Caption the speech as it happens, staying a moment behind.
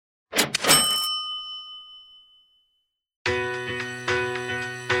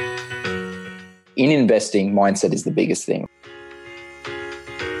in investing, mindset is the biggest thing.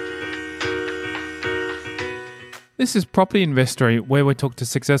 This is Property Investory, where we talk to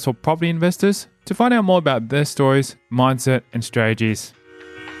successful property investors to find out more about their stories, mindset, and strategies.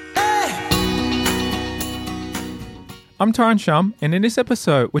 I'm Taran Shum, and in this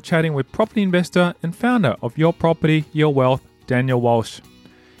episode, we're chatting with property investor and founder of Your Property, Your Wealth, Daniel Walsh.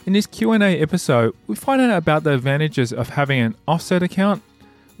 In this Q&A episode, we find out about the advantages of having an offset account,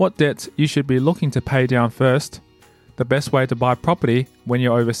 what debts you should be looking to pay down first, the best way to buy property when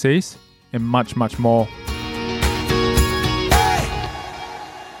you're overseas, and much, much more.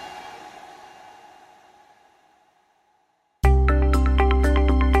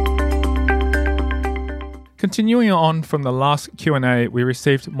 Continuing on from the last Q&A, we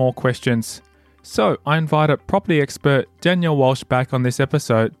received more questions. So I invited property expert Daniel Walsh back on this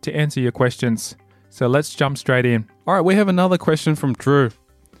episode to answer your questions. So let's jump straight in. All right, we have another question from Drew.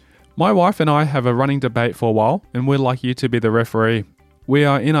 My wife and I have a running debate for a while, and we'd like you to be the referee. We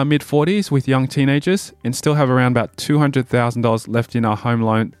are in our mid-40s with young teenagers and still have around about $200,000 left in our home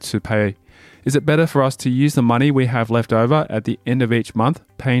loan to pay. Is it better for us to use the money we have left over at the end of each month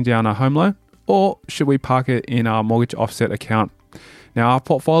paying down our home loan? Or should we park it in our mortgage offset account? Now, our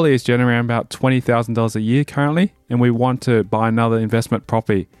portfolio is generating about $20,000 a year currently, and we want to buy another investment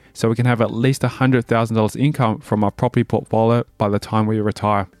property so we can have at least $100,000 income from our property portfolio by the time we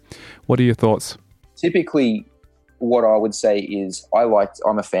retire. What are your thoughts? Typically, what I would say is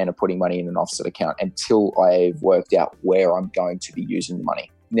I'm a fan of putting money in an offset account until I've worked out where I'm going to be using the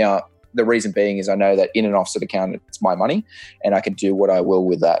money. Now, the reason being is I know that in an offset account, it's my money and I can do what I will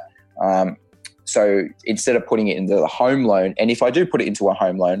with that. So instead of putting it into the home loan, and if I do put it into a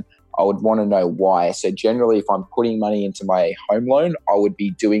home loan, I would want to know why. So generally, if I'm putting money into my home loan, I would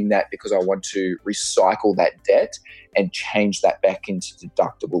be doing that because I want to recycle that debt and change that back into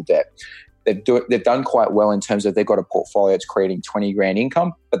deductible debt. They've done quite well in terms of they've got a portfolio that's creating 20 grand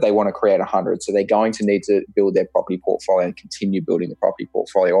income, but they want to create 100. So they're going to need to build their property portfolio and continue building the property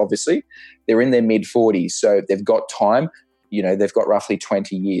portfolio. Obviously, they're in their mid-40s, so they've got time. They've got roughly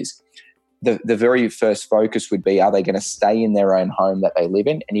 20 years. The very first focus would be, are they going to stay in their own home that they live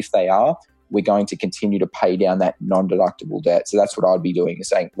in? And if they are, we're going to continue to pay down that non-deductible debt. So that's what I'd be doing, is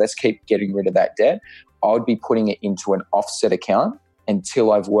saying, let's keep getting rid of that debt. I would be putting it into an offset account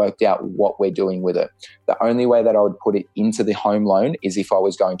until I've worked out what we're doing with it. The only way that I would put it into the home loan is if I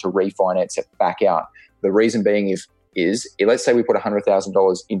was going to refinance it back out. The reason being is let's say we put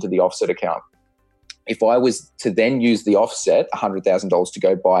 $100,000 into the offset account. If I was to then use the offset, $100,000 to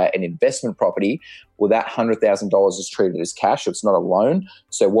go buy an investment property, well, that $100,000 is treated as cash. It's not a loan.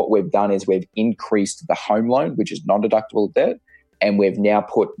 So what we've done is we've increased the home loan, which is non-deductible debt, and we've now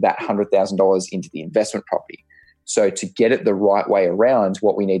put that $100,000 into the investment property. So to get it the right way around,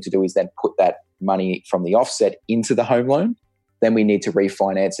 what we need to do is then put that money from the offset into the home loan. Then we need to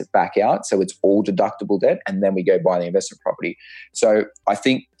refinance it back out. So it's all deductible debt. And then we go buy the investment property. So I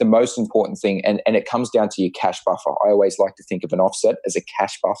think the most important thing, and it comes down to your cash buffer. I always like to think of an offset as a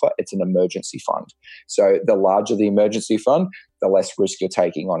cash buffer. It's an emergency fund. So the larger the emergency fund, the less risk you're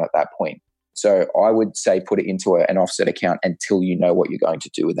taking on at that point. So I would say put it into an offset account until you know what you're going to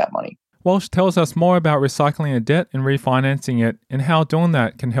do with that money. Walsh tells us more about recycling a debt and refinancing it and how doing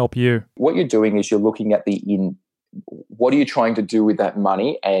that can help you. What you're doing is you're looking at what are you trying to do with that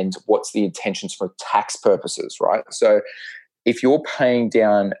money and what's the intentions for tax purposes, right? So if you're paying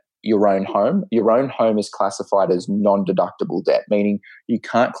down your own home is classified as non-deductible debt, meaning you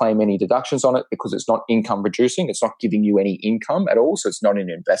can't claim any deductions on it because it's not income producing. It's not giving you any income at all. So it's not an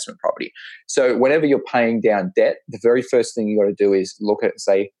investment property. So whenever you're paying down debt, the very first thing you got to do is look at it and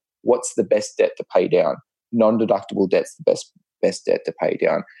say, what's the best debt to pay down? Non-deductible debt's the best debt to pay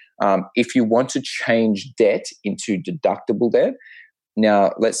down. If you want to change debt into deductible debt,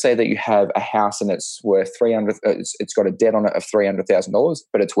 now let's say that you have a house and it's worth it's got a debt on it of $300,000,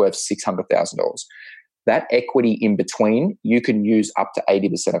 but it's worth $600,000. That equity in between, you can use up to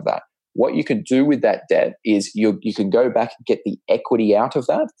 80% of that. What you can do with that debt is you can go back and get the equity out of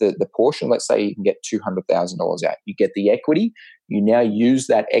that, the portion. Let's say you can get $200,000 out. You get the equity. You now use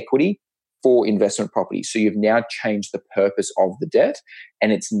that equity for investment property. So you've now changed the purpose of the debt.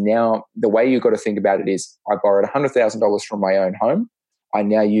 And it's now, the way you've got to think about it is, I borrowed $100,000 from my own home. I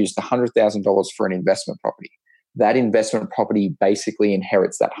now use the $100,000 for an investment property. That investment property basically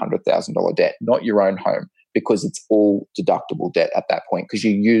inherits that $100,000 debt, not your own home, because it's all deductible debt at that point because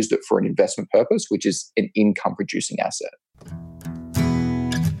you used it for an investment purpose, which is an income producing asset.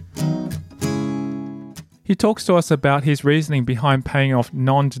 He talks to us about his reasoning behind paying off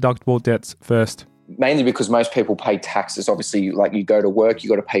non-deductible debts first. Mainly because most people pay taxes. Obviously, like you go to work, you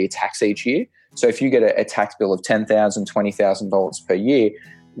got to pay your tax each year. So if you get a tax bill of $10,000, $20,000 per year,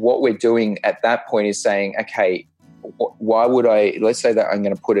 what we're doing at that point is saying, okay, why would let's say that I'm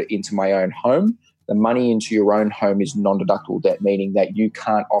going to put it into my own home. The money into your own home is non-deductible debt, meaning that you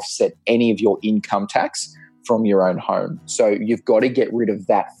can't offset any of your income tax from your own home. So you've got to get rid of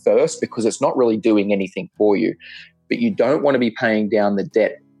that first because it's not really doing anything for you. But you don't want to be paying down the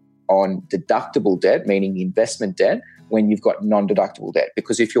debt on deductible debt, meaning investment debt, when you've got non-deductible debt.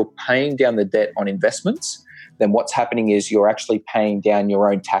 Because if you're paying down the debt on investments, then what's happening is you're actually paying down your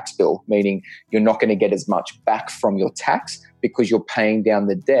own tax bill, meaning you're not going to get as much back from your tax because you're paying down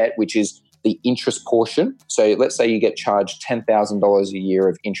the debt, which is the interest portion. So let's say you get charged $10,000 a year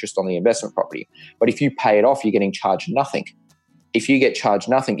of interest on the investment property. But if you pay it off, you're getting charged nothing. If you get charged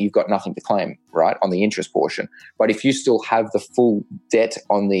nothing, you've got nothing to claim, right, on the interest portion. But if you still have the full debt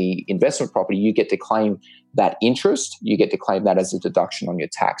on the investment property, you get to claim that interest. You get to claim that as a deduction on your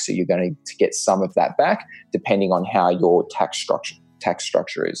tax. So you're going to get some of that back depending on how your tax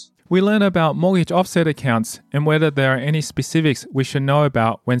structure is. We learn about mortgage offset accounts and whether there are any specifics we should know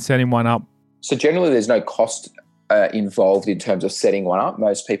about when setting one up. So generally, there's no cost involved in terms of setting one up.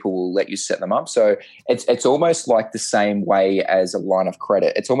 Most people will let you set them up. So it's almost like the same way as a line of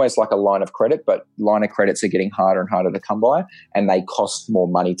credit. It's almost like a line of credit, but line of credits are getting harder and harder to come by, and they cost more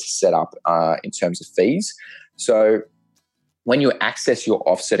money to set up in terms of fees. So when you access your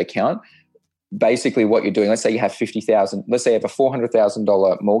offset account, basically what you're doing, let's say you have $50,000, let's say you have a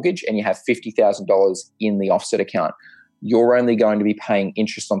 $400,000 mortgage and you have $50,000 in the offset account. You're only going to be paying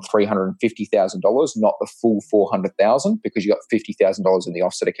interest on $350,000, not the full $400,000, because you got $50,000 in the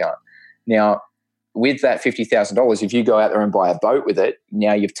offset account. Now, with that $50,000, if you go out there and buy a boat with it,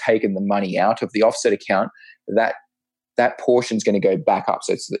 now you've taken the money out of the offset account. That portion is going to go back up.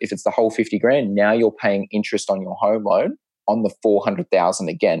 So if it's the whole $50,000, now you're paying interest on your home loan on the $400,000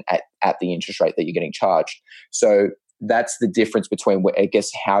 again at the interest rate that you're getting charged. So that's the difference between, I guess,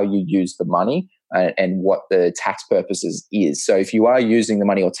 how you use the money and what the tax purposes is. So if you are using the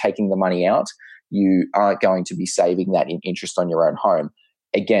money or taking the money out, you aren't going to be saving that in interest on your own home.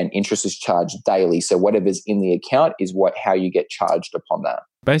 Again, interest is charged daily. So whatever's in the account is how you get charged upon that.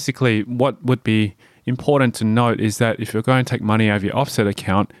 Basically, what would be important to note is that if you're going to take money out of your offset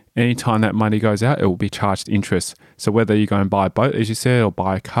account, anytime that money goes out, it will be charged interest. So whether you go and buy a boat, as you said, or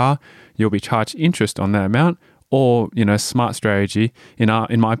buy a car, you'll be charged interest on that amount. Or, smart strategy, in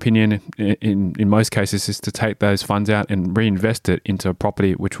my opinion, in most cases, is to take those funds out and reinvest it into a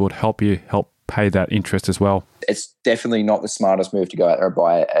property, which would help pay that interest as well. It's definitely not the smartest move to go out there and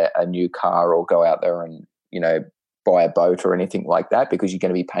buy a new car or go out there and, buy a boat or anything like that, because you're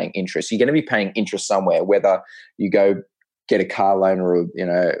going to be paying interest. You're going to be paying interest somewhere, whether you go get a car loan or,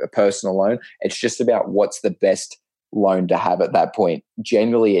 a personal loan. It's just about what's the best loan to have at that point.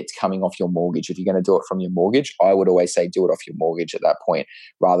 Generally, it's coming off your mortgage. If you're going to do it from your mortgage, I would always say do it off your mortgage at that point,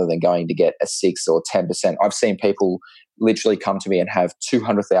 rather than going to get a 6 or 10%. I've seen people literally come to me and have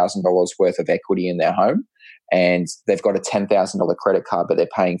 $200,000 worth of equity in their home, and they've got a $10,000 credit card, but they're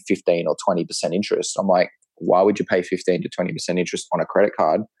paying 15 or 20% interest. I'm like, why would you pay 15 to 20% interest on a credit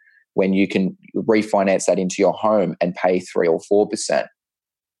card when you can refinance that into your home and pay 3 or 4%?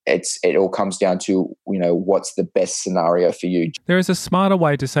 It all comes down to, what's the best scenario for you. There is a smarter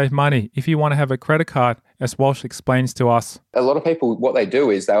way to save money if you want to have a credit card, as Walsh explains to us. A lot of people, what they do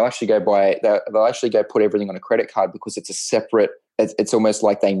is they'll actually go put everything on a credit card because it's a separate, it's almost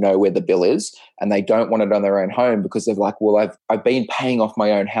like they know where the bill is and they don't want it on their own home because they're like, well, I've been paying off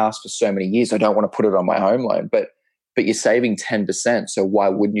my own house for so many years. I don't want to put it on my home loan. But you're saving 10%. So why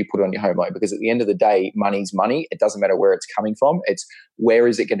wouldn't you put it on your home loan? Because at the end of the day, money's money. It doesn't matter where it's coming from. It's where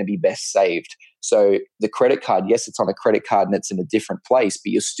is it going to be best saved? So the credit card, yes, it's on a credit card and it's in a different place,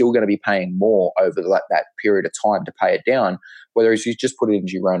 but you're still going to be paying more over that period of time to pay it down. Whereas you just put it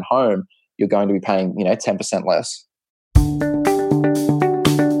into your own home, you're going to be paying 10% less.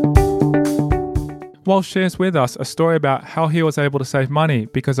 Walsh shares with us a story about how he was able to save money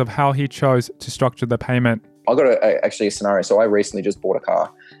because of how he chose to structure the payment. I got actually a scenario. So I recently just bought a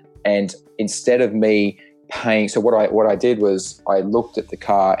car, and instead of me paying, so what I did was I looked at the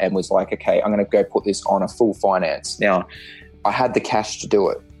car and was like, okay, I'm going to go put this on a full finance. Now, I had the cash to do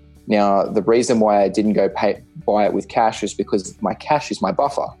it. Now, the reason why I didn't go buy it with cash is because my cash is my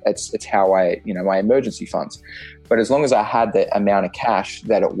buffer. It's how my emergency funds. But as long as I had the amount of cash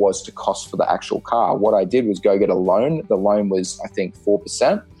that it was to cost for the actual car, what I did was go get a loan. The loan was, I think,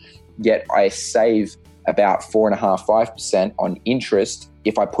 4%. Yet I save about 4.5%, 5% on interest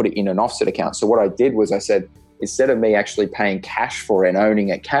if I put it in an offset account. So what I did was I said, instead of me actually paying cash for it and owning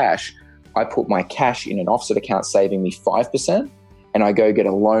it cash, I put my cash in an offset account, saving me 5%. and I go get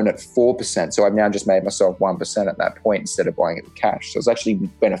a loan at 4%. So I've now just made myself 1% at that point instead of buying it with cash. So it's actually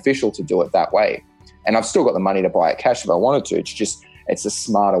beneficial to do it that way. And I've still got the money to buy it cash if I wanted to. It's a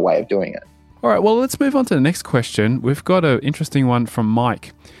smarter way of doing it. All right, well, let's move on to the next question. We've got an interesting one from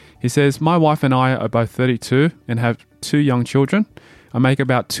Mike. He says, my wife and I are both 32 and have 2 young children. I make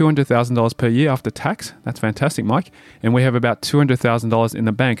about $200,000 per year after tax. That's fantastic, Mike. And we have about $200,000 in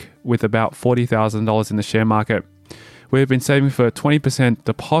the bank with about $40,000 in the share market. We have been saving for a 20%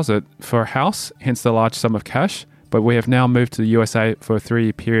 deposit for a house, hence the large sum of cash, but we have now moved to the USA for a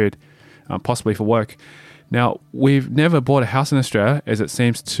 3-year period, possibly for work. Now, we've never bought a house in Australia as it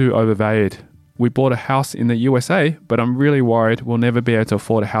seems too overvalued. We bought a house in the USA, but I'm really worried we'll never be able to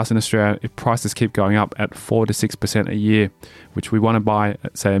afford a house in Australia if prices keep going up at 4 to 6% a year, which we want to buy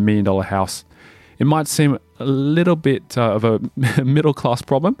at, say, $1 million house. It might seem a little bit of a middle-class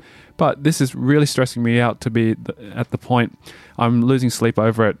problem, but this is really stressing me out to be at the point I'm losing sleep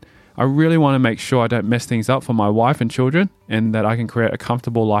over it. I really want to make sure I don't mess things up for my wife and children and that I can create a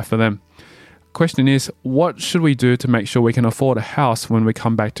comfortable life for them. Question is, what should we do to make sure we can afford a house when we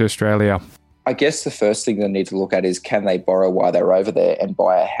come back to Australia? I guess the first thing they need to look at is, can they borrow while they're over there and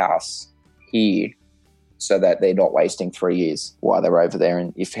buy a house here so that they're not wasting 3 years while they're over there?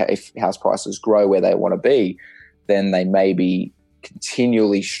 And if house prices grow where they want to be, then they may be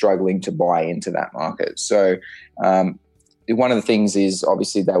continually struggling to buy into that market. So one of the things is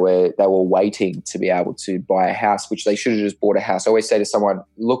obviously they were waiting to be able to buy a house, which they should have just bought a house. I always say to someone,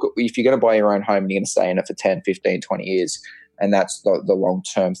 look, if you're going to buy your own home and you're going to stay in it for 10, 15, 20 years, and that's the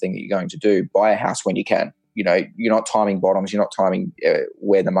long-term thing that you're going to do, buy a house when you can. You know, you're not timing bottoms, you're not timing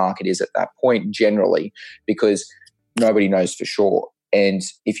where the market is at that point generally, because nobody knows for sure. And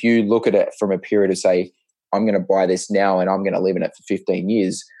if you look at it from a period of, say, I'm going to buy this now and I'm going to live in it for 15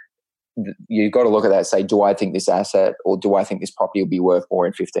 years, you've got to look at that and say, do I think this asset or do I think this property will be worth more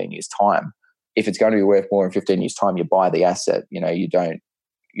in 15 years' time? If it's going to be worth more in 15 years' time, you buy the asset. You know, you don't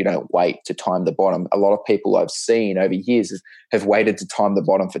wait to time the bottom. A lot of people I've seen over years have waited to time the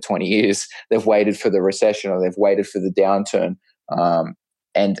bottom for 20 years. They've waited for the recession or they've waited for the downturn.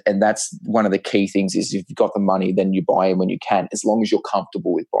 And that's one of the key things is if you've got the money, then you buy in when you can, as long as you're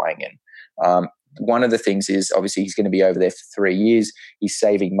comfortable with buying in. One of the things is obviously he's going to be over there for 3 years. He's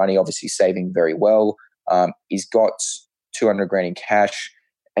saving money, obviously saving very well. He's got 200 grand in cash.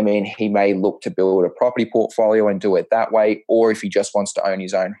 I mean, he may look to build a property portfolio and do it that way. Or if he just wants to own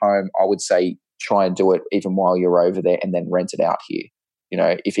his own home, I would say try and do it even while you're over there and then rent it out here. You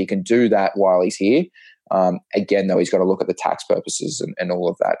know, if he can do that while he's here, again, though, he's got to look at the tax purposes and all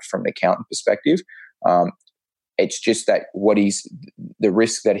of that from an accountant perspective. It's just that the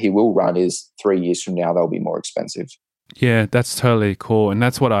risk that he will run is 3 years from now, they'll be more expensive. Yeah, that's totally cool. And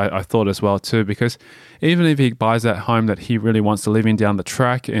that's what I thought as well too, because even if he buys that home that he really wants to live in down the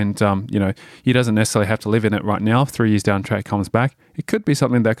track and, he doesn't necessarily have to live in it right now, 3 years down the track comes back, it could be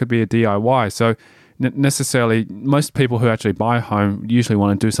something that could be a DIY. So necessarily, most people who actually buy a home usually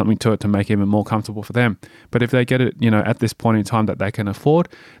want to do something to it to make it even more comfortable for them. But if they get it, at this point in time that they can afford,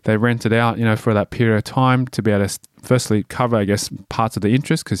 they rent it out, for that period of time to be able to firstly cover, I guess, parts of the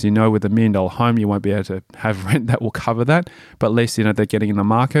interest, because with $1 million home, you won't be able to have rent that will cover that. But at least, they're getting in the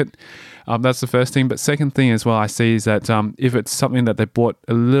market. That's the first thing. But second thing as well I see is that if it's something that they bought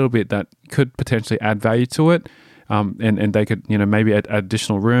a little bit that could potentially add value to it, and they could, maybe add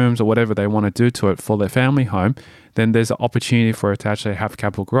additional rooms or whatever they want to do to it for their family home, then there's an opportunity for it to actually have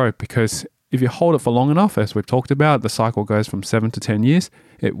capital growth. Because if you hold it for long enough, as we've talked about, the cycle goes from 7 to 10 years,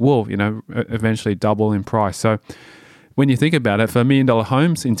 it will, eventually double in price. So when you think about it, for $1 million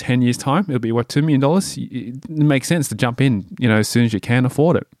homes in 10 years' time, it'll be, $2 million? It makes sense to jump in, as soon as you can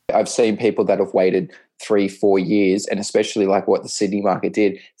afford it. I've seen people that have waited 3-4 years, and especially like what the Sydney market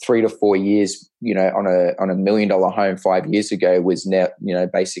did, 3 to 4 years, on a $1 million home 5 years ago was now,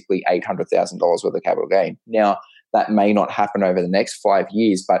 basically $800,000 worth of capital gain. Now, that may not happen over the next 5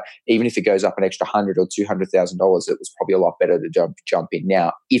 years, but even if it goes up an extra $100,000 or $200,000, it was probably a lot better to jump in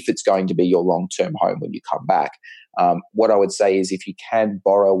now if it's going to be your long-term home when you come back. What I would say is if you can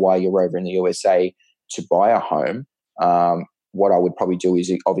borrow while you're over in the USA to buy a home, what I would probably do is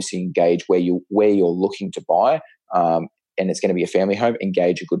obviously engage where you're looking to buy, and it's going to be a family home,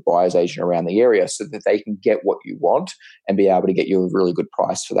 engage a good buyer's agent around the area so that they can get what you want and be able to get you a really good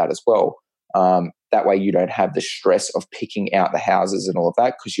price for that as well. That way you don't have the stress of picking out the houses and all of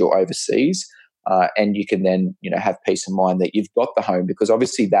that because you're overseas, and you can then have peace of mind that you've got the home, because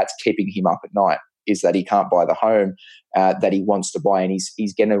obviously that's keeping him up at night, is that he can't buy the home that he wants to buy, and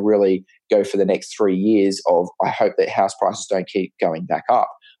he's going to really go for the next 3 years of, I hope that house prices don't keep going back up.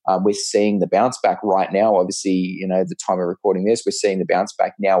 We're seeing the bounce back right now. Obviously, the time of recording this, we're seeing the bounce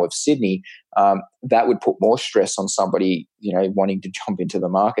back now of Sydney. That would put more stress on somebody, wanting to jump into the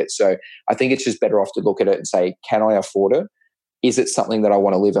market. So I think it's just better off to look at it and say, can I afford it? Is it something that I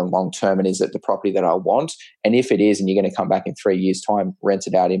want to live in long term? And is it the property that I want? And if it is, and you're going to come back in 3 years' time, rent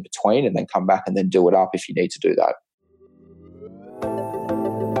it out in between and then come back and then do it up if you need to do that.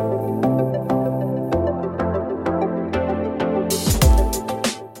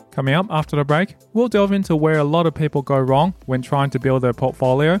 Coming up after the break, we'll delve into where a lot of people go wrong when trying to build their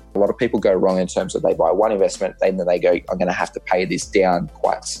portfolio. A lot of people go wrong in terms of they buy one investment, then they go, I'm going to have to pay this down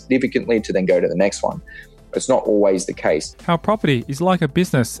quite significantly to then go to the next one. It's not always the case. How property is like a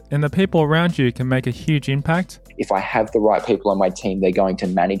business and the people around you can make a huge impact. If I have the right people on my team, they're going to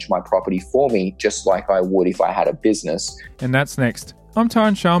manage my property for me just like I would if I had a business. And that's next. I'm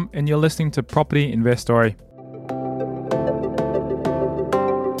Tyron Shum and you're listening to Property Investory.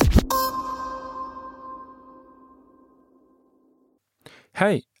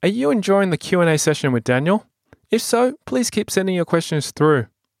 Hey, are you enjoying the Q&A session with Daniel? If so, please keep sending your questions through.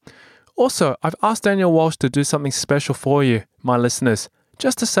 Also, I've asked Daniel Walsh to do something special for you, my listeners,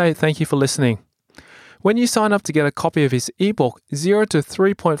 just to say thank you for listening. When you sign up to get a copy of his ebook, $0 to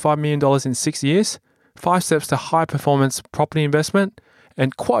 $3.5 million in 6 years, 5 steps to high performance property investment,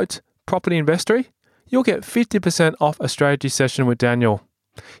 and quote, Property Investory, you'll get 50% off a strategy session with Daniel.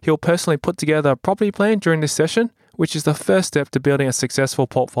 He'll personally put together a property plan during this session, which is the first step to building a successful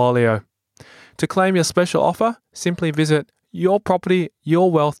portfolio. To claim your special offer, simply visit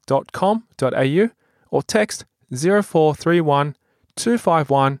yourpropertyyourwealth.com.au or text 0431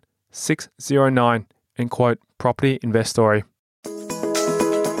 251 609 and quote Property Investory.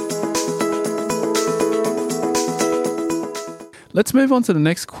 Let's move on to the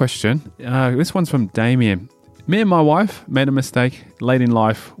next question. This one's from Damien. Me and my wife made a mistake late in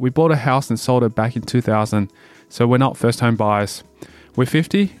life. We bought a house and sold it back in 2000, so we're not first-home buyers. We're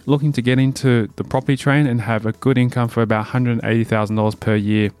 50, looking to get into the property train and have a good income for about $180,000 per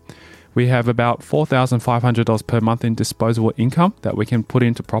year. We have about $4,500 per month in disposable income that we can put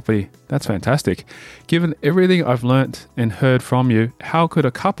into property. That's fantastic. Given everything I've learnt and heard from you, how could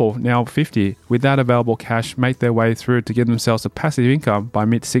a couple now 50 with that available cash make their way through to give themselves a passive income by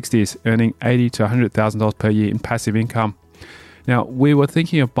mid-60s, earning $80,000 to $100,000 per year in passive income? Now, we were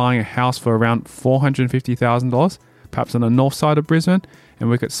thinking of buying a house for around $450,000, perhaps on the north side of Brisbane, and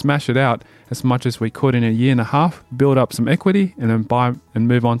we could smash it out as much as we could in a year and a half, build up some equity, and then buy and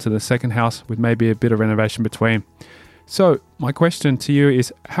move on to the second house with maybe a bit of renovation between. So my question to you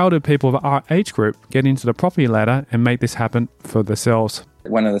is, how do people of our age group get into the property ladder and make this happen for themselves?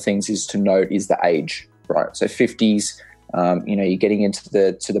 One of the things is to note is the age, right? So 50s, you're getting into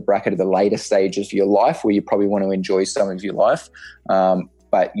the bracket of the later stages of your life where you probably want to enjoy some of your life,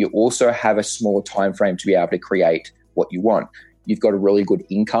 but you also have a smaller time frame to be able to create what you want. You've got a really good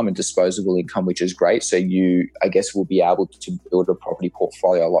income and disposable income, which is great. So you, I guess, will be able to build a property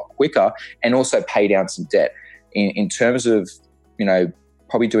portfolio a lot quicker and also pay down some debt. In terms of,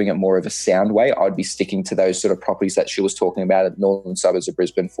 probably doing it more of a sound way, I'd be sticking to those sort of properties that she was talking about at northern suburbs of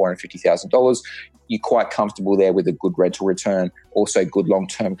Brisbane, $450,000. You're quite comfortable there with a good rental return, also good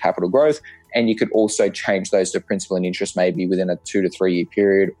long-term capital growth. And you could also change those to principal and interest maybe within a 2 to 3 year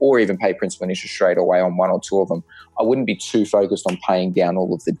period, or even pay principal and interest straight away on one or two of them. I wouldn't be too focused on paying down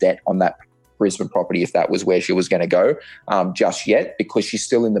all of the debt on that Brisbane property if that was where she was going to go just yet, because she's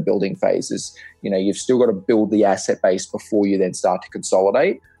still in the building phases. You've still got to build the asset base before you then start to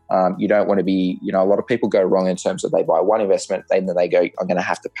consolidate. You don't want to be, a lot of people go wrong in terms of they buy one investment, then they go, I'm going to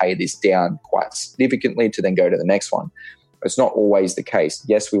have to pay this down quite significantly to then go to the next one. It's not always the case.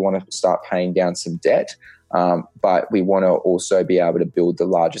 Yes, we want to start paying down some debt, but we want to also be able to build the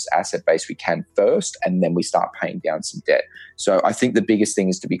largest asset base we can first, and then we start paying down some debt. So I think the biggest thing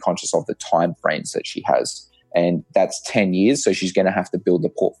is to be conscious of the time frames that she has, and that's 10 years. So she's going to have to build the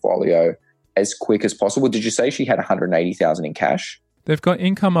portfolio as quick as possible. Did you say she had $180,000 in cash? They've got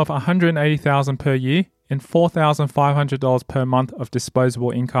income of $180,000 per year and $4,500 per month of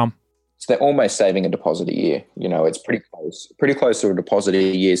disposable income. So they're almost saving a deposit a year. It's pretty close to a deposit a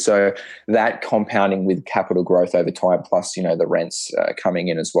year. So that compounding with capital growth over time, plus, the rents coming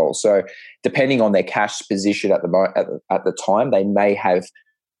in as well. So depending on their cash position at the time, they may have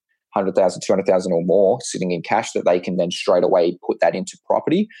 100,000, 200,000 or more sitting in cash that they can then straight away put that into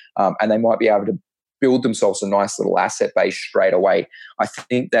property. And they might be able to build themselves a nice little asset base straight away. I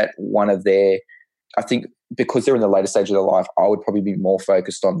think that because they're in the later stage of their life, I would probably be more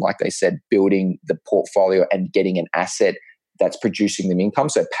focused on, like they said, building the portfolio and getting an asset that's producing them income,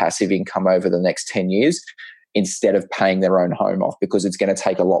 so passive income over the next 10 years. instead of paying their own home off, because it's going to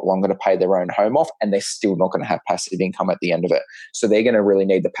take a lot longer to pay their own home off, and they're still not going to have passive income at the end of it. So they're going to really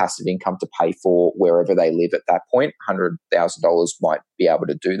need the passive income to pay for wherever they live at that point. $100,000 might be able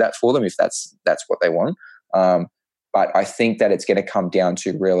to do that for them if that's what they want. But I think that it's going to come down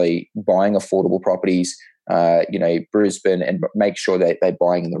to really buying affordable properties, Brisbane, and make sure that they're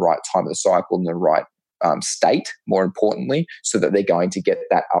buying in the right time of the cycle, in the right state, more importantly, so that they're going to get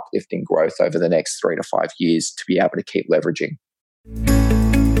that uplifting growth over the next 3 to 5 years to be able to keep leveraging.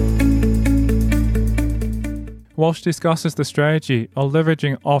 Walsh discusses the strategy of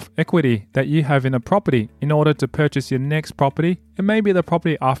leveraging off equity that you have in a property in order to purchase your next property and maybe the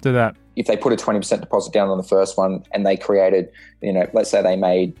property after that. If they put a 20% deposit down on the first one and they created, let's say they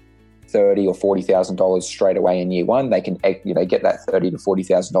made $30,000 or $40,000 straight away in year one, they can get that $30,000 to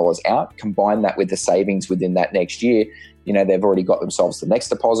 $40,000 out, combine that with the savings within that next year. They've already got themselves the next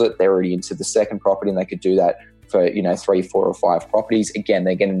deposit, they're already into the second property, and they could do that for 3, 4 or 5 properties. Again,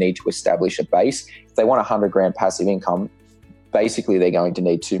 they're going to need to establish a base. If they want $100,000 passive income, basically they're going to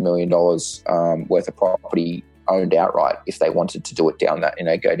need $2 million worth of property owned outright if they wanted to do it down that,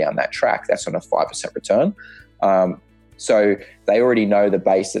 go down that track. That's on a 5% return. So they already know the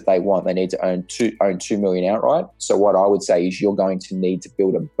base that they want. They need to own $2 million outright. So what I would say is you're going to need to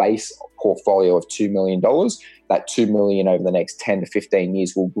build a base portfolio of $2 million. That $2 million over the next 10 to 15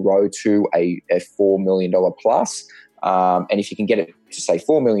 years will grow to a $4 million plus. And if you can get it to say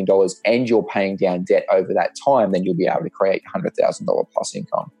 $4 million and you're paying down debt over that time, then you'll be able to create $100,000 plus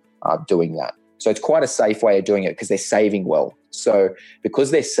income doing that. So it's quite a safe way of doing it because they're saving well. So because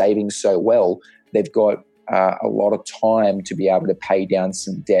they're saving so well, they've got a lot of time to be able to pay down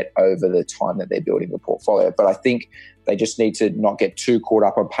some debt over the time that they're building the portfolio. But I think they just need to not get too caught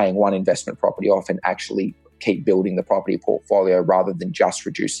up on paying one investment property off and actually keep building the property portfolio rather than just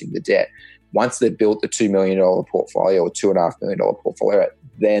reducing the debt. Once they've built the $2 million portfolio or $2.5 million portfolio,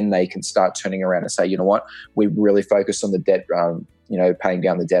 then they can start turning around and say, you know what, we really focus on the debt, paying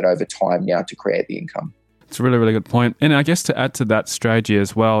down the debt over time now to create the income. It's a really, really good point. And I guess to add to that strategy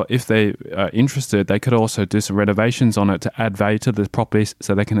as well, if they are interested, they could also do some renovations on it to add value to the properties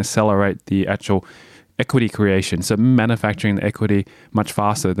so they can accelerate the actual equity creation. So manufacturing the equity much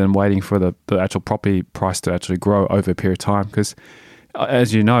faster than waiting for the actual property price to actually grow over a period of time. Because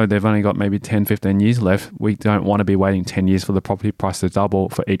as you know, they've only got maybe 10, 15 years left. We don't want to be waiting 10 years for the property price to double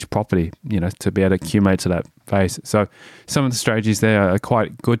for each property, to be able to accumulate to that phase. So some of the strategies there are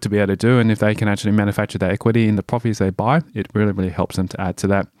quite good to be able to do. And if they can actually manufacture that equity in the properties they buy, it really, really helps them to add to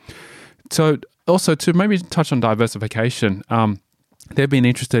that. So also to maybe touch on diversification, they've been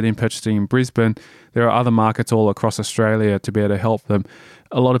interested in purchasing in Brisbane. There are other markets all across Australia to be able to help them.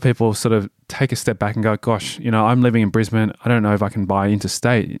 A lot of people sort of take a step back and go, gosh, I'm living in Brisbane. I don't know if I can buy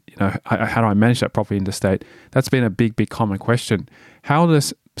interstate. How do I manage that property interstate? That's been a big, big common question. How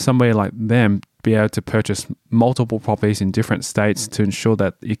does somebody like them be able to purchase multiple properties in different states to ensure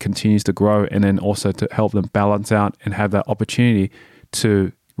that it continues to grow, and then also to help them balance out and have that opportunity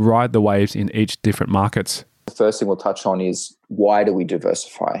to ride the waves in each different markets? The first thing we'll touch on is, why do we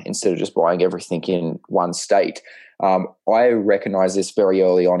diversify instead of just buying everything in one state? I recognized this very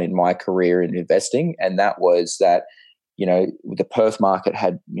early on in my career in investing, and that was that, the Perth market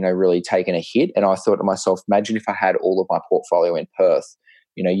had, really taken a hit. And I thought to myself, imagine if I had all of my portfolio in Perth.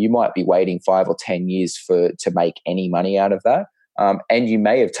 You might be waiting 5 or 10 years to make any money out of that. And you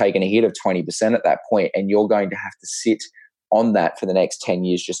may have taken a hit of 20% at that point, and you're going to have to sit on that for the next 10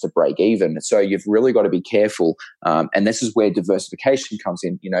 years just to break even. So you've really got to be careful. And this is where diversification comes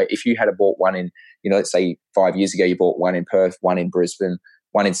in. If you had bought one in, let's say 5 years ago, you bought one in Perth, one in Brisbane,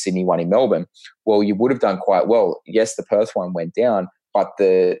 one in Sydney, one in Melbourne. Well, you would have done quite well. Yes, the Perth one went down, but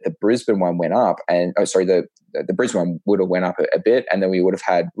the Brisbane one went up. And the Brisbane one would have went up a bit. And then we would have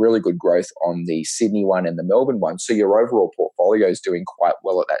had really good growth on the Sydney one and the Melbourne one. So your overall portfolio is doing quite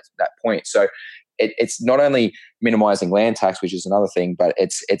well at that point. So it's not only minimizing land tax, which is another thing, but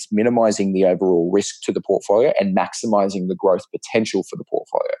it's minimizing the overall risk to the portfolio and maximizing the growth potential for the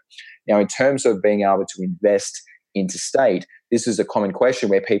portfolio. Now, in terms of being able to invest interstate, this is a common question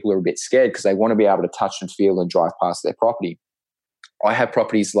where people are a bit scared because they want to be able to touch and feel and drive past their property. I have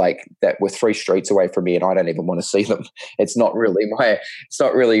properties like that were 3 streets away from me, and I don't even want to see them. It's not really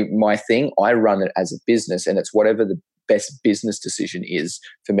my thing. I run it as a business, and it's whatever the best business decision is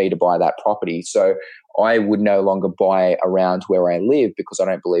for me to buy that property. So I would no longer buy around where I live because I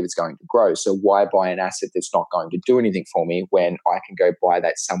don't believe it's going to grow. So why buy an asset that's not going to do anything for me when I can go buy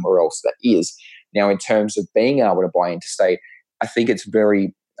that somewhere else that is? Now, in terms of being able to buy interstate, I think it's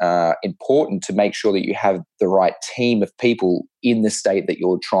very important to make sure that you have the right team of people in the state that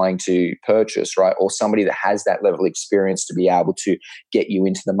you're trying to purchase, right? Or somebody that has that level of experience to be able to get you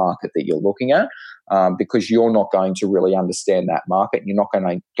into the market that you're looking at, because you're not going to really understand that market. You're not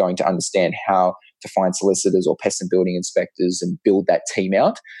going to understand how to find solicitors or pest and building inspectors and build that team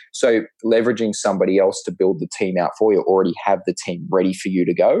out. So leveraging somebody else to build the team out for you, already have the team ready for you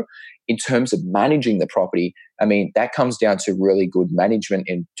to go. In terms of managing the property, I mean, that comes down to really good management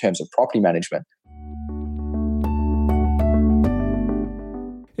in terms of property management.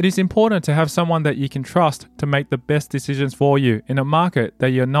 It is important to have someone that you can trust to make the best decisions for you in a market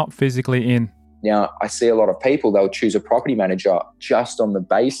that you're not physically in. Now, I see a lot of people, they'll choose a property manager just on the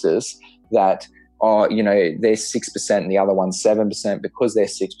basis that, they're 6% and the other one's 7%. Because they're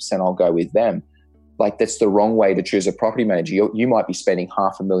 6%, I'll go with them. Like, that's the wrong way to choose a property manager. You might be spending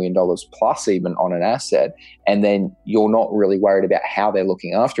 $500,000 plus even on an asset, and then you're not really worried about how they're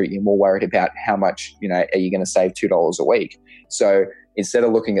looking after it. You're more worried about how much, are you going to save $2 a week? So instead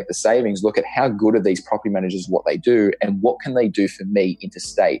of looking at the savings, look at how good are these property managers, what they do, and what can they do for me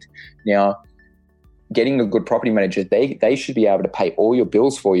interstate. Now, getting a good property manager, they should be able to pay all your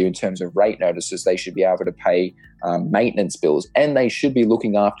bills for you in terms of rate notices. They should be able to pay maintenance bills, and they should be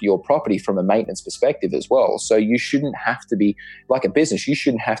looking after your property from a maintenance perspective as well. So you shouldn't have to be, like a business, you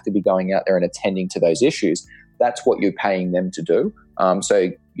shouldn't have to be going out there and attending to those issues. That's what you're paying them to do.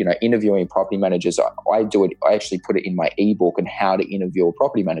 Interviewing property managers, I do it. I actually put it in my ebook on how to interview a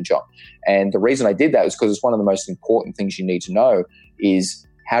property manager. And the reason I did that was because it's one of the most important things you need to know is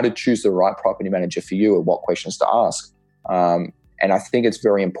how to choose the right property manager for you and what questions to ask. And I think it's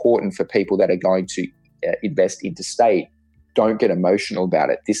very important for people that are going to invest interstate. Don't get emotional about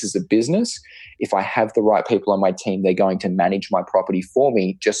it. This is a business. If I have the right people on my team, they're going to manage my property for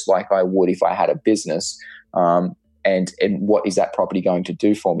me, just like I would if I had a business. And what is that property going to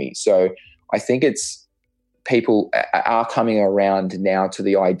do for me? So I think people are coming around now to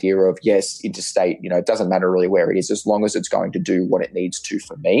the idea of, yes, interstate, it doesn't matter really where it is, as long as it's going to do what it needs to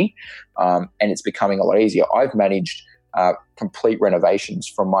for me. And it's becoming a lot easier. I've managed complete renovations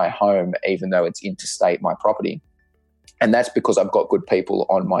from my home, even though it's interstate, my property. And that's because I've got good people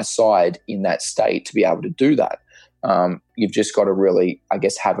on my side in that state to be able to do that. You've just got to really,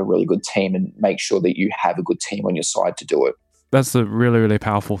 have a really good team and make sure that you have a good team on your side to do it. That's the really, really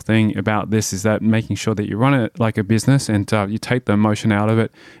powerful thing about this, is that making sure that you run it like a business and you take the emotion out of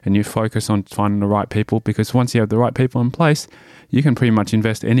it and you focus on finding the right people, because once you have the right people in place, you can pretty much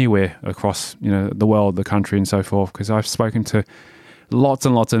invest anywhere across, the world, the country and so forth. Because I've spoken to lots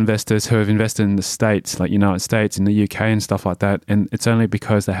and lots of investors who have invested in the States, like United States, in the UK and stuff like that. And it's only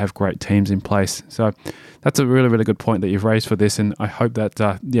because they have great teams in place. So that's a really, really good point that you've raised for this. And I hope that,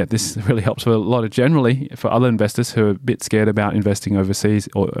 this really helps for a lot of generally for other investors who are a bit scared about investing overseas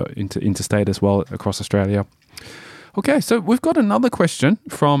or into interstate as well across Australia. Okay, so we've got another question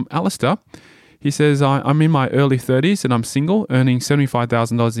from Alistair. He says, I'm in my early 30s and I'm single, earning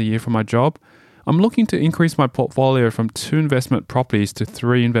 $75,000 a year from my job. I'm looking to increase my portfolio from 2 investment properties to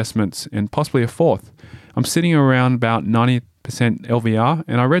 3 investments and possibly a 4th. I'm sitting around about 90% LVR,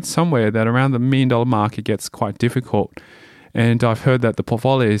 and I read somewhere that around the $1 million mark it gets quite difficult. And I've heard that the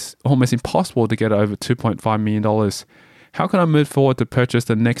portfolio is almost impossible to get over $2.5 million. How can I move forward to purchase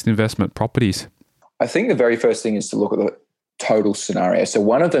the next investment properties? I think the very first thing is to look at the total scenario. So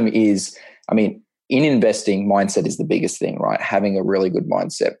one of them is, in investing, mindset is the biggest thing, right? Having a really good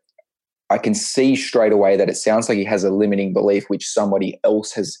mindset. I can see straight away that it sounds like he has a limiting belief which somebody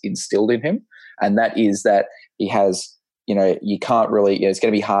else has instilled in him. And that is that he has, you can't really, it's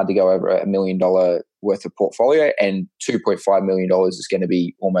going to be hard to go over $1 million worth of portfolio, and $2.5 million is going to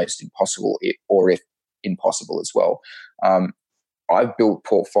be almost impossible, or if impossible as well. I've built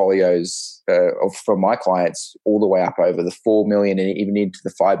portfolios for my clients all the way up over the $4 million and even into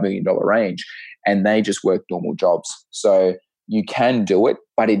the $5 million range, and they just work normal jobs. So you can do it,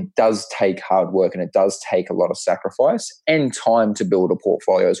 but it does take hard work and it does take a lot of sacrifice and time to build a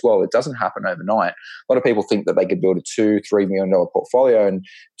portfolio as well. It doesn't happen overnight. A lot of people think that they could build a $2-3 million portfolio in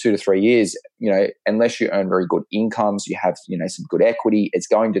 2 to 3 years. Unless you earn very good incomes, you have some good equity, it's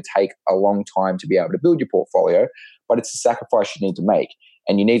going to take a long time to be able to build your portfolio, but it's a sacrifice you need to make.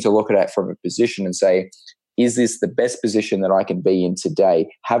 And you need to look at it from a position and say, is this the best position that I can be in today?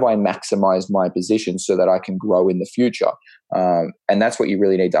 Have I maximized my position so that I can grow in the future? And that's what you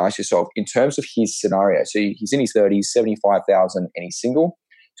really need to ask yourself in terms of his scenario. So he's in his 30s, 75,000, and he's single.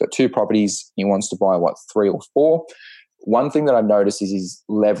 He's got 2 properties. He wants to buy 3 or 4. One thing that I've noticed is his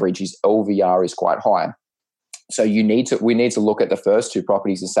leverage, his LVR is quite high. So we need to look at the first two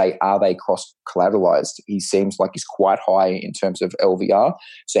properties and say, are they cross collateralized? He seems like he's quite high in terms of LVR.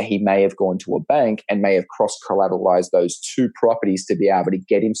 So he may have gone to a bank and may have cross collateralized those two properties to be able to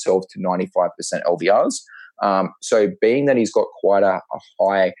get himself to 95% LVRs. So being that he's got quite a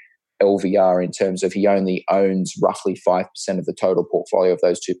high LVR in terms of he only owns roughly 5% of the total portfolio of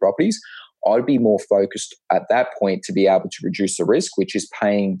those two properties, I'd be more focused at that point to be able to reduce the risk, which is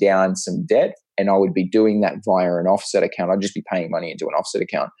paying down some debt. And I would be doing that via an offset account. I'd just be paying money into an offset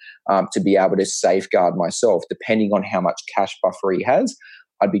account to be able to safeguard myself, depending on how much cash buffer he has.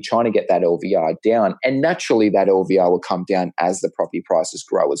 I'd be trying to get that LVR down. And naturally, that LVR will come down as the property prices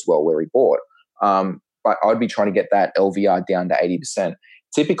grow as well, where he bought. But I'd be trying to get that LVR down to 80%.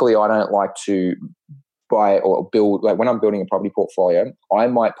 Typically, I don't like to buy or build, like when I'm building a property portfolio, I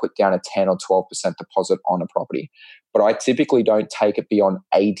might put down a 10 or 12% deposit on a property, but I typically don't take it beyond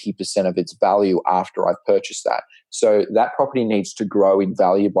 80% of its value after I've purchased that. So that property needs to grow in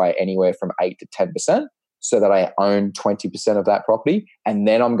value by anywhere from 8 to 10% so that I own 20% of that property. And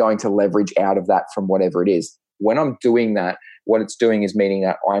then I'm going to leverage out of that from whatever it is. When I'm doing that, what it's doing is meaning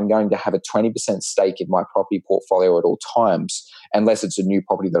that I'm going to have a 20% stake in my property portfolio at all times, unless it's a new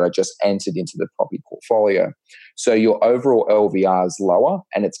property that I just entered into the property portfolio. So your overall LVR is lower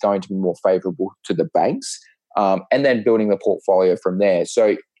and it's going to be more favorable to the banks, and then building the portfolio from there.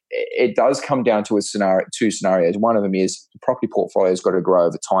 So it does come down to two scenarios. One of them is the property portfolio has got to grow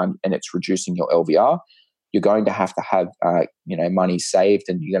over time and it's reducing your LVR. You're going to have money saved,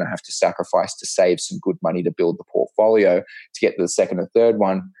 and you're going to have to sacrifice to save some good money to build the portfolio to get to the second or third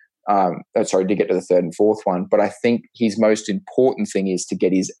one. To get to the third and fourth one. But I think his most important thing is to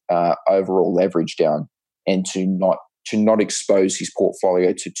get his overall leverage down and to not expose his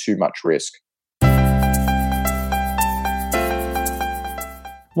portfolio to too much risk.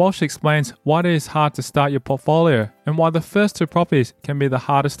 Walsh explains why it is hard to start your portfolio and why the first two properties can be the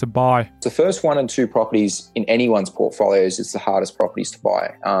hardest to buy. The first 1 and 2 properties in anyone's portfolios is the hardest properties to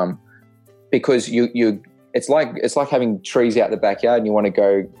buy, because it's like having trees out in the backyard and you want to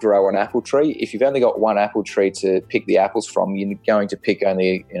go grow an apple tree. If you've only got one apple tree to pick the apples from, you're going to pick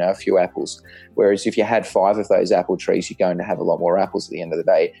only a few apples. Whereas if you had 5 of those apple trees, you're going to have a lot more apples at the end of the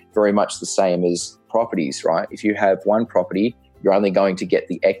day. Very much the same as properties, right? If you have one property, you're only going to get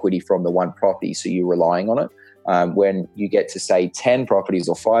the equity from the one property, so you're relying on it. When you get to, say, 10 properties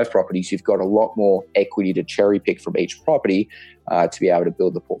or 5 properties, you've got a lot more equity to cherry pick from each property to be able to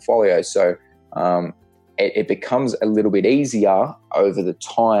build the portfolio. So it becomes a little bit easier over the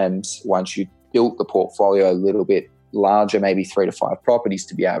times once you built the portfolio a little bit larger, maybe 3 to 5 properties,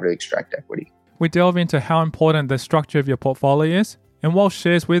 to be able to extract equity. We delve into how important the structure of your portfolio is, and Walsh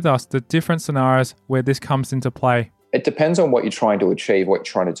shares with us the different scenarios where this comes into play. It depends on what you're trying to achieve, what you're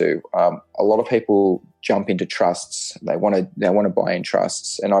trying to do. A lot of people jump into trusts. They want to buy in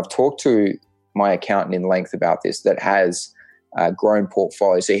trusts. And I've talked to my accountant in length about this that has grown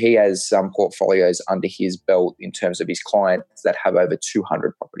portfolios. So he has some portfolios under his belt in terms of his clients that have over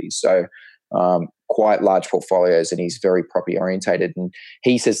 200 properties. So quite large portfolios, and he's very property orientated. And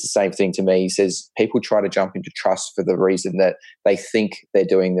he says the same thing to me. He says people try to jump into trusts for the reason that they think they're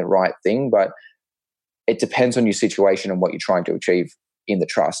doing the right thing, but it depends on your situation and what you're trying to achieve in the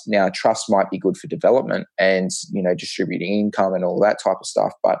trust. Now, trust might be good for development and, distributing income and all that type of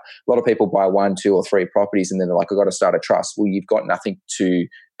stuff. But a lot of people buy 1, 2, or 3 properties and then they're like, I've got to start a trust. Well, you've got nothing to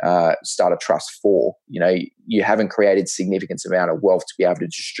start a trust for. You haven't created significant amount of wealth to be able to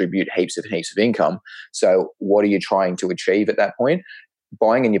distribute heaps of income. So what are you trying to achieve at that point?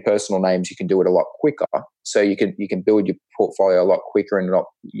 Buying in your personal names, you can do it a lot quicker. So you can build your portfolio a lot quicker, and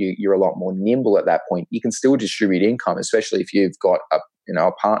you're a lot more nimble at that point. You can still distribute income, especially if you've got a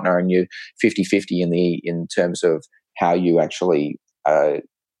partner and you're 50-50 in terms of how you actually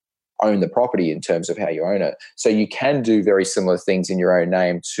own the property, in terms of how you own it. So you can do very similar things in your own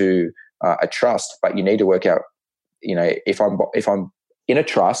name to a trust, but you need to work out, if I'm in a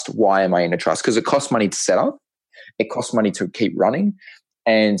trust, why am I in a trust? Because it costs money to set up. It costs money to keep running.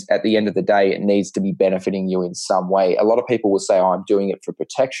 And at the end of the day, it needs to be benefiting you in some way. A lot of people will say, I'm doing it for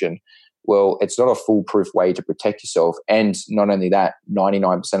protection. Well, it's not a foolproof way to protect yourself. And not only that,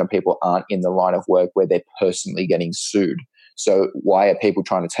 99% of people aren't in the line of work where they're personally getting sued. So why are people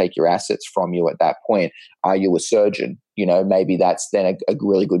trying to take your assets from you at that point? Are you a surgeon? Maybe that's then a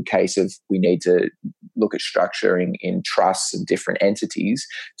really good case of we need to look at structuring in trusts and different entities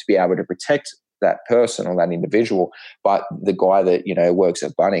to be able to protect that person or that individual. But the guy that, works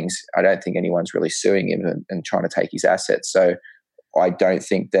at Bunnings, I don't think anyone's really suing him and trying to take his assets. So I don't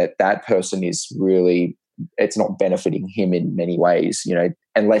think that person is really it's not benefiting him in many ways,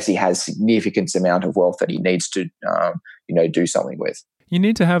 unless he has significant amount of wealth that he needs to, do something with. You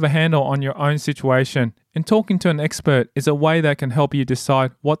need to have a handle on your own situation, and talking to an expert is a way that can help you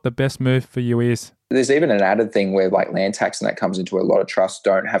decide what the best move for you is. There's even an added thing where like land tax and that comes into a lot of trusts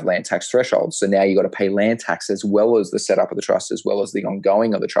don't have land tax thresholds. So now you've got to pay land tax as well as the setup of the trust, as well as the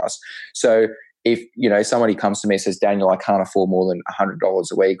ongoing of the trust. So if, somebody comes to me and says, Daniel, I can't afford more than $100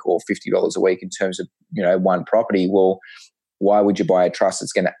 a week or $50 a week in terms of, one property. Well, why would you buy a trust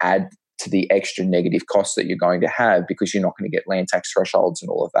that's going to add to the extra negative costs that you're going to have, because you're not going to get land tax thresholds and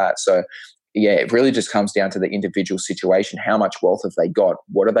all of that? So yeah, it really just comes down to the individual situation. How much wealth have they got?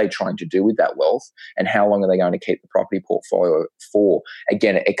 What are they trying to do with that wealth? And how long are they going to keep the property portfolio for?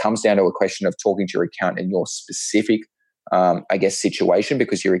 Again, it comes down to a question of talking to your accountant in your specific, situation,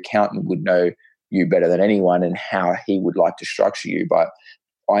 because your accountant would know you better than anyone and how he would like to structure you. But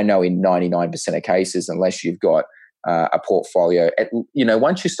I know in 99% of cases, unless you've got a portfolio,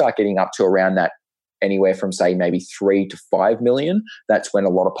 once you start getting up to around that, anywhere from say maybe 3 to 5 million, that's when a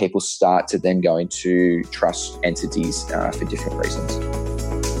lot of people start to then go into trust entities for different reasons.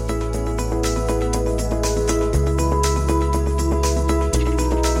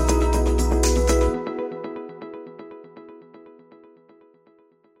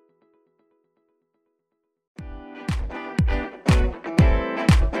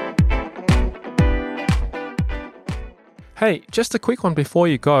 Hey, just a quick one before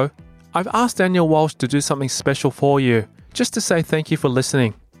you go. I've asked Daniel Walsh to do something special for you, just to say thank you for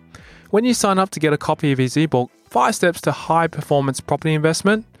listening. When you sign up to get a copy of his ebook, 5 Steps to High Performance Property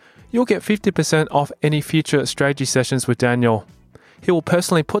Investment, you'll get 50% off any future strategy sessions with Daniel. He will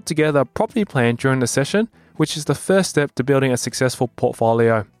personally put together a property plan during the session, which is the first step to building a successful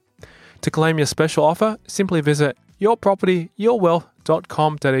portfolio. To claim your special offer, simply visit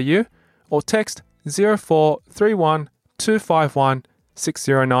yourpropertyyourwealth.com.au or text 0431 251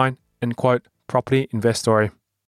 609 and quote Property Investory.